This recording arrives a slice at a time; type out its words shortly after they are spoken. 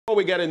Before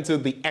we get into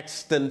the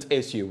extant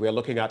issue we're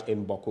looking at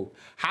in Bawku,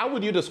 how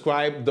would you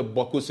describe the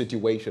Bawku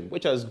situation,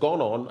 which has gone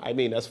on, I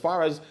mean, as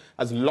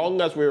long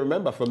as we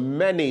remember, for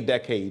many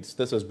decades,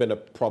 this has been a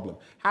problem.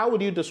 How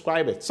would you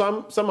describe it?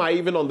 Some are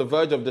even on the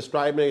verge of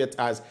describing it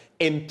as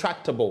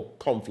intractable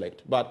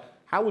conflict, but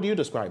how would you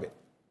describe it?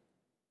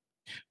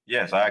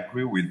 Yes, I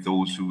agree with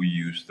those who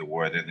use the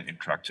word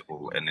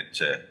intractable, and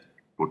it's a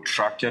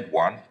protracted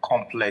one.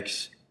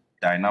 Complex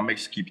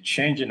dynamics keep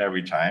changing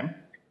every time.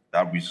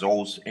 That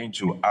results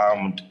into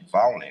armed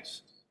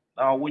violence.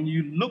 Now, when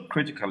you look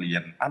critically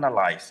and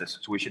analyze the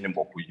situation in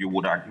Bawku, you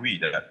would agree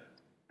that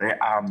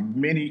there are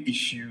many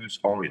issues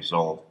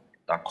unresolved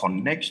that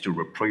connect to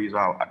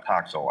reprisal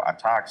attacks or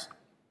attacks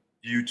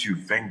due to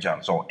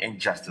vengeance or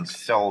injustice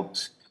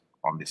felt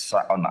on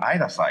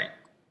either side.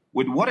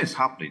 With what is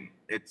happening,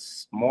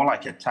 it's more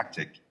like a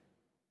tactic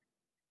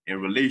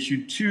in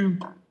relation to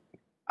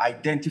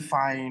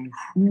identifying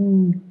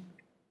who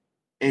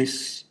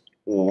is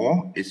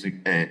or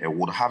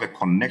would have a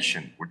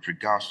connection with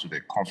regards to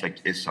the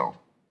conflict itself.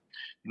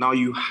 Now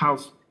you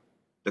have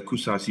the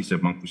Kusasis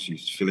and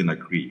Mankusis feeling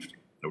aggrieved,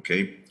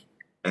 okay?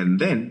 And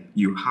then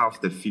you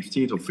have the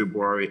 15th of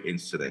February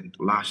incident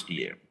last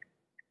year,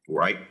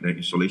 right? The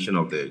installation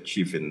of the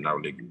chief in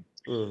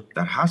Naulegu.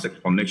 That has a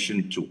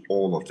connection to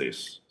all of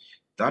this.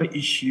 That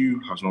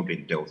issue has not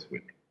been dealt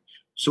with.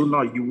 So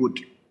now you would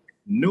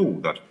know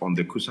that on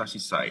the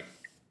Kusasi side,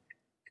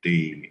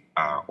 they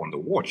are on the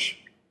watch.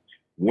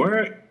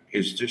 Where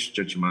is this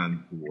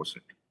gentleman who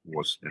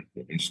was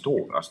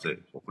installed as the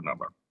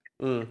Okunaba?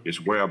 His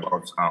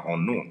whereabouts are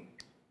unknown.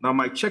 Now,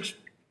 my checks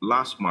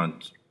last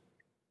month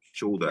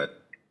show that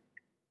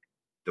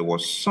there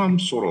was some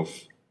sort of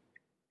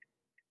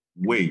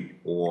way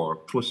or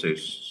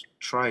process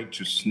trying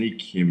to sneak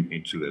him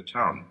into the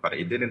town, but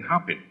it didn't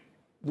happen.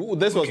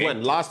 This was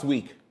when? Last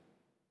week?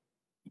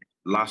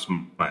 Last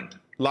month.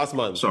 Last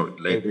month? Sorry,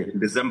 in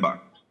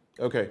December.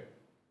 Okay.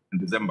 In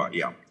December,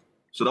 yeah.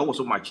 So that was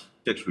what my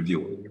checks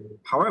revealed.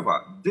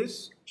 However,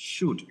 this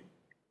should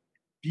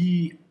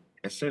be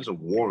a sense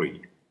of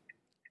worry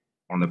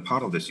on the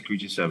part of the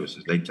security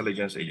services, the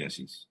intelligence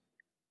agencies,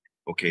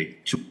 okay,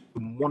 to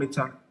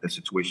monitor the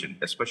situation,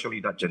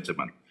 especially that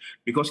gentleman.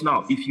 Because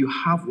now, if you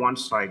have one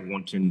side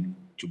wanting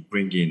to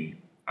bring in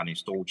an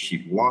installed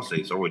chief, whilst there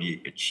is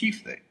already a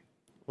chief there,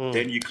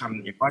 then you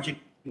can imagine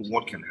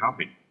what can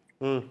happen.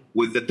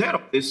 With the death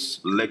of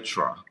this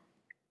lecturer,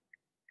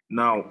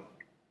 now,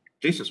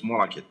 this is more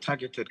like a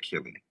targeted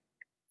killing.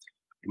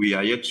 We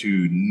are yet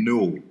to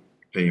know,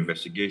 per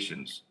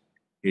investigations,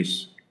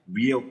 his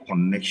real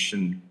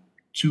connection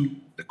to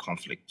the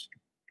conflict.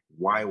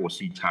 Why was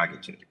he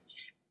targeted?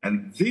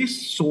 And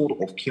this sort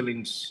of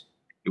killings,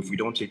 if we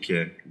don't take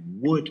care,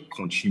 would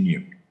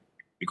continue.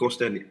 Because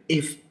then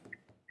if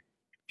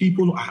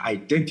people are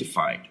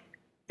identified,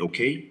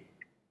 okay,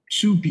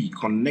 to be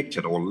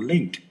connected or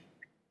linked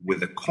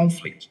with the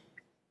conflict,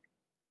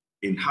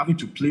 in having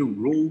to play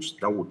roles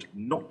that would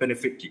not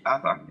benefit the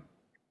other,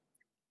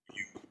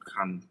 you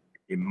can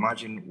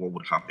imagine what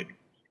would happen.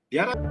 The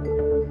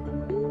other